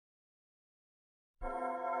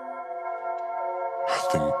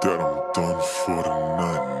think that I'm done for the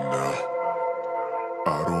night now. I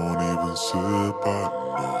don't even sip, I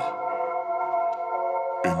know.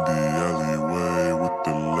 In the alleyway with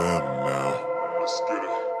the lamb now. Let's get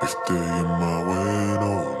it. If they in my way,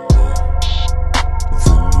 no, no.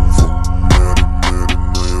 Vroom, vroom, met him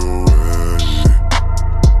on your way.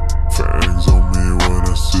 Fangs on me when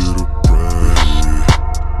I see the spray.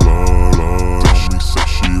 Blood on me, say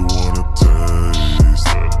she wanna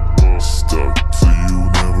taste. Stuck to you,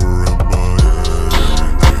 never in my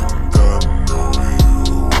head. Think I know you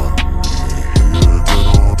want me here.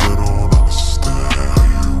 They don't understand how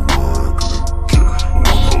you work the game.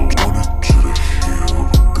 Wanted you to heal,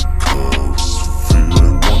 but the cut was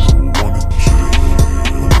severe. Wanted you to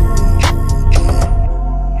heal.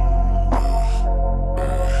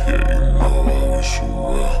 Yeah, you know I wish you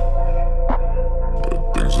well. The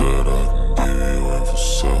things that I can give you ain't for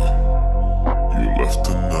sale. You left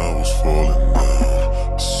and I was falling down.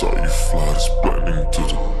 I saw you fly this blending to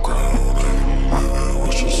the ground. And you living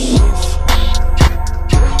with yourself.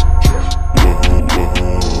 Whoa,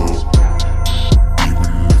 whoa.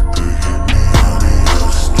 Even if they hit me, I need no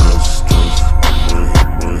stress. I'ma hit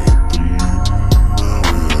the lead now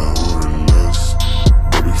without worry less.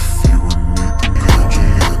 But if you would need the energy,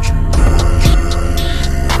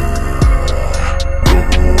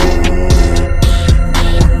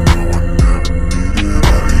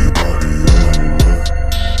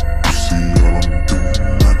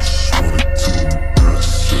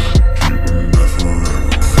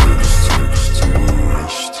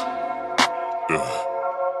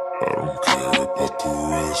 I don't care about the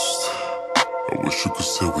rest. I wish you could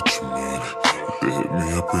say what you mean. If they hit me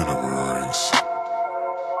up, it never rings.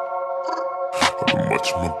 I've been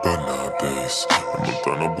watching my back nowadays. I'm not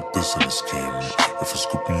done up with this in this game. If I'm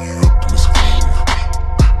scooping you up, then it's clean.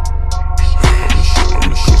 I'm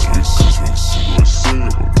in short, you see me, see what I say. I'm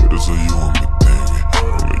good as you want me thing.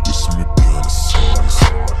 Don't let you see me behind the scenes.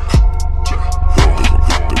 They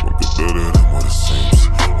gon' get better than what it seems.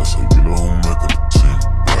 That's how you know who making the team.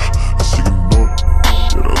 I see you know it.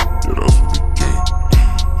 Yeah, that's what they game.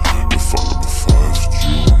 If I number five with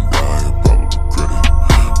you and I, you'll probably regret it.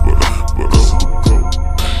 But I will go.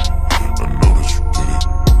 I know that you get it.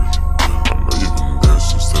 I know you've been there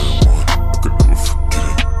since day one. I could never forget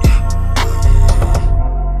it.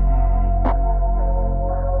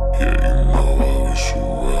 Yeah, you know I wish you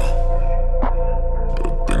well. The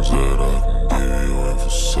things that I can give you ain't for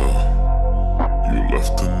sale. You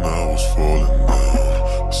left and I was falling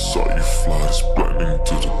down. I saw you fly this blending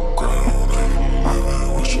to the ground. And you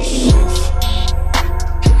living with yourself.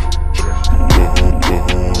 Whoa,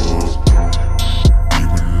 whoa.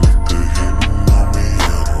 Even if they hitting on me,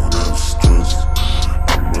 I don't have stress.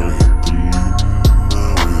 I'ma hit the lead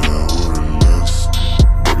now without worry less.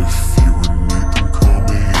 But if you would need them, call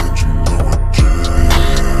me and you know I can.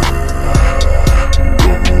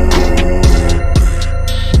 Whoa, you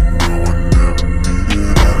know I never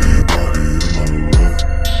needed anybody in my life.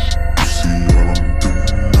 You see all I'm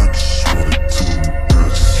doing, I just wanted to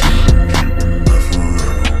impress. You would never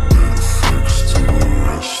ever made a fix to the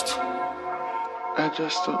rest. I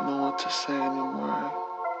just don't know what to say anymore.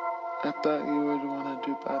 I thought you would want to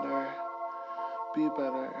do better, be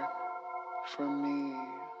better, for me,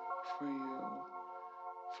 for you,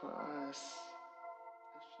 for us.